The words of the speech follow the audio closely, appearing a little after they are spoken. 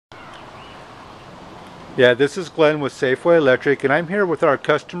Yeah, this is Glenn with Safeway Electric, and I'm here with our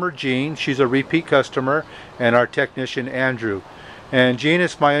customer Jean. She's a repeat customer, and our technician Andrew. And Jean,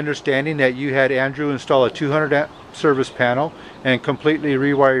 it's my understanding that you had Andrew install a 200 amp service panel and completely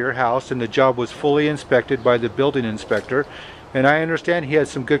rewire your house, and the job was fully inspected by the building inspector. And I understand he had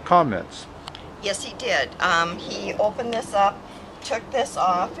some good comments. Yes, he did. He opened this up, took this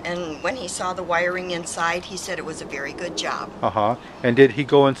off, and when he saw the wiring inside, he said it was a very good job. Uh-huh. And did he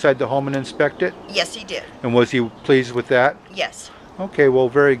go inside the home and inspect it? Yes, he did. And was he pleased with that? Yes. Okay, well,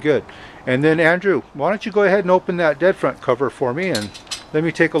 very good. And then Andrew, why don't you go ahead and open that dead front cover for me and let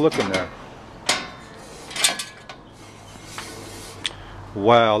me take a look in there.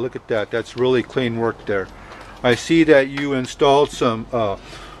 Wow, look at that. That's really clean work there. I see that you installed some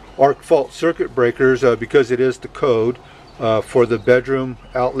arc fault circuit breakers because it is the code for the bedroom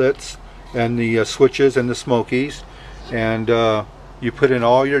outlets and the switches and the smokies. And you put in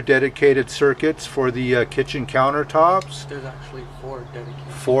all your dedicated circuits for the kitchen countertops. There's actually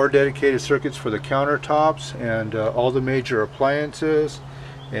four dedicated circuits for the countertops and all the major appliances.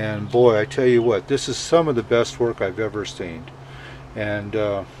 And boy, I tell you what, this is some of the best work I've ever seen. And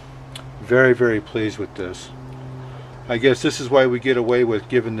very, very pleased with this. I guess this is why we get away with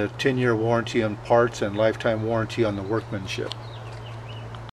giving the 10-year warranty on parts and lifetime warranty on the workmanship.